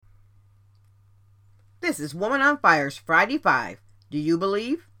This is Woman on Fire's Friday 5. Do you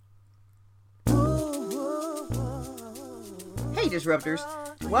believe? Hey Disruptors,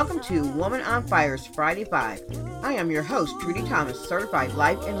 welcome to Woman on Fire's Friday 5. I am your host, Trudy Thomas, Certified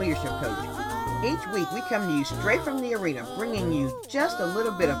Life and Leadership Coach. Each week we come to you straight from the arena, bringing you just a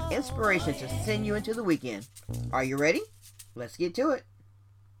little bit of inspiration to send you into the weekend. Are you ready? Let's get to it.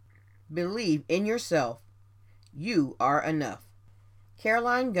 Believe in yourself. You are enough.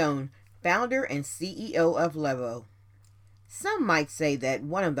 Caroline Ghosn, founder and CEO of Levo. Some might say that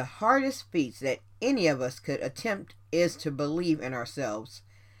one of the hardest feats that any of us could attempt is to believe in ourselves.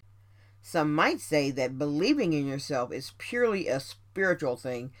 Some might say that believing in yourself is purely a spiritual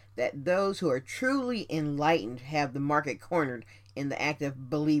thing, that those who are truly enlightened have the market cornered in the act of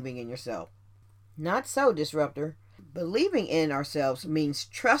believing in yourself. Not so, Disruptor. Believing in ourselves means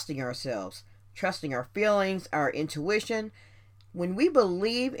trusting ourselves, trusting our feelings, our intuition. When we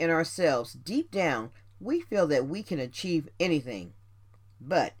believe in ourselves deep down, we feel that we can achieve anything.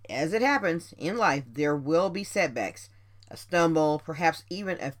 But as it happens in life, there will be setbacks, a stumble, perhaps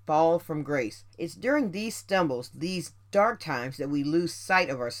even a fall from grace. It's during these stumbles, these dark times, that we lose sight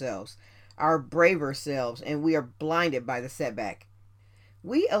of ourselves, our braver selves, and we are blinded by the setback.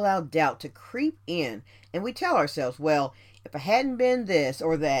 We allow doubt to creep in, and we tell ourselves, well, if I hadn't been this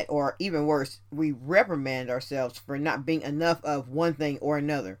or that, or even worse, we reprimand ourselves for not being enough of one thing or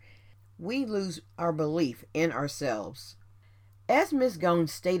another. We lose our belief in ourselves. As Ms. Ghosn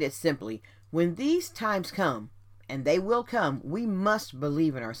stated simply, when these times come, and they will come, we must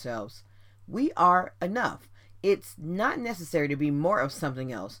believe in ourselves. We are enough. It's not necessary to be more of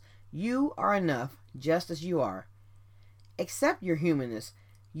something else. You are enough just as you are. Accept your humanness.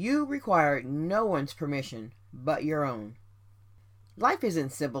 You require no one's permission but your own. Life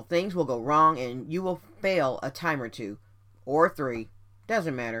isn't simple. Things will go wrong and you will fail a time or two, or three.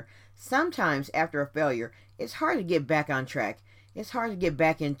 Doesn't matter. Sometimes after a failure, it's hard to get back on track. It's hard to get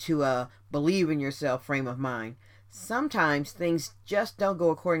back into a believe in yourself frame of mind. Sometimes things just don't go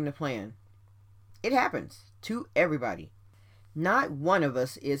according to plan. It happens to everybody. Not one of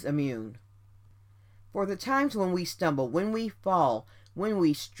us is immune. For the times when we stumble, when we fall, when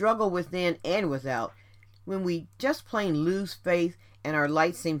we struggle within and without, when we just plain lose faith and our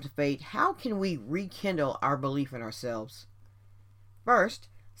light seems to fade, how can we rekindle our belief in ourselves? First,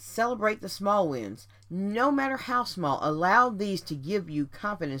 celebrate the small wins. No matter how small, allow these to give you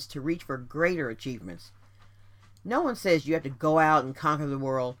confidence to reach for greater achievements. No one says you have to go out and conquer the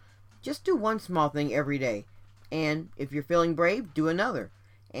world. Just do one small thing every day. And if you're feeling brave, do another.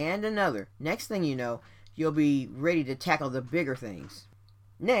 And another. Next thing you know, you'll be ready to tackle the bigger things.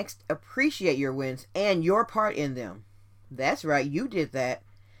 Next, appreciate your wins and your part in them. That's right, you did that.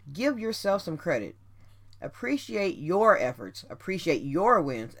 Give yourself some credit. Appreciate your efforts. Appreciate your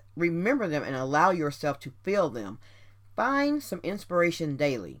wins. Remember them and allow yourself to feel them. Find some inspiration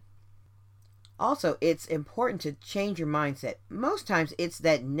daily. Also, it's important to change your mindset. Most times, it's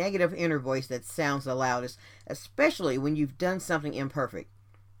that negative inner voice that sounds the loudest, especially when you've done something imperfect.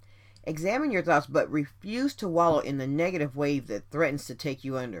 Examine your thoughts, but refuse to wallow in the negative wave that threatens to take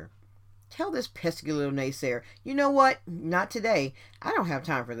you under. Tell this pesky little naysayer, you know what? Not today. I don't have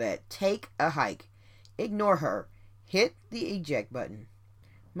time for that. Take a hike. Ignore her. Hit the eject button.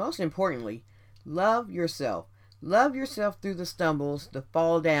 Most importantly, love yourself. Love yourself through the stumbles, the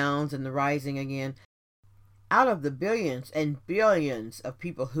fall downs, and the rising again. Out of the billions and billions of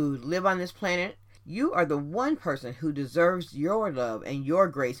people who live on this planet, you are the one person who deserves your love and your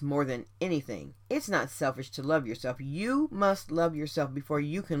grace more than anything. It's not selfish to love yourself. You must love yourself before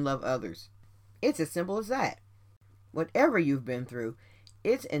you can love others. It's as simple as that. Whatever you've been through,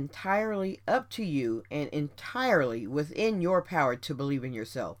 it's entirely up to you and entirely within your power to believe in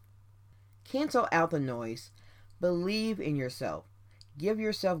yourself. Cancel out the noise. Believe in yourself. Give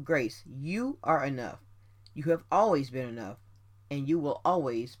yourself grace. You are enough. You have always been enough, and you will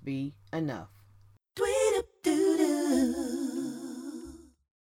always be enough.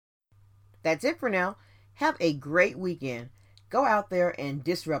 That's it for now. Have a great weekend. Go out there and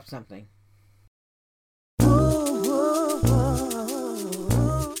disrupt something. Thanks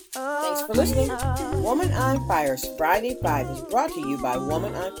for listening. Woman on Fire's Friday 5 is brought to you by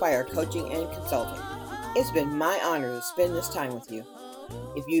Woman on Fire Coaching and Consulting. It's been my honor to spend this time with you.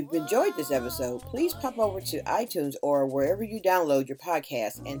 If you've enjoyed this episode, please pop over to iTunes or wherever you download your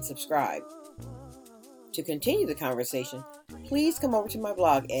podcast and subscribe. To continue the conversation, please come over to my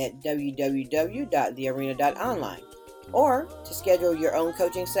blog at www.thearena.online. Or to schedule your own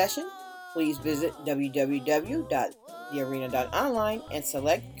coaching session, please visit www.thearena.online and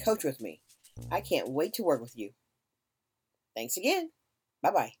select Coach with Me. I can't wait to work with you. Thanks again.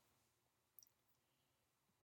 Bye-bye.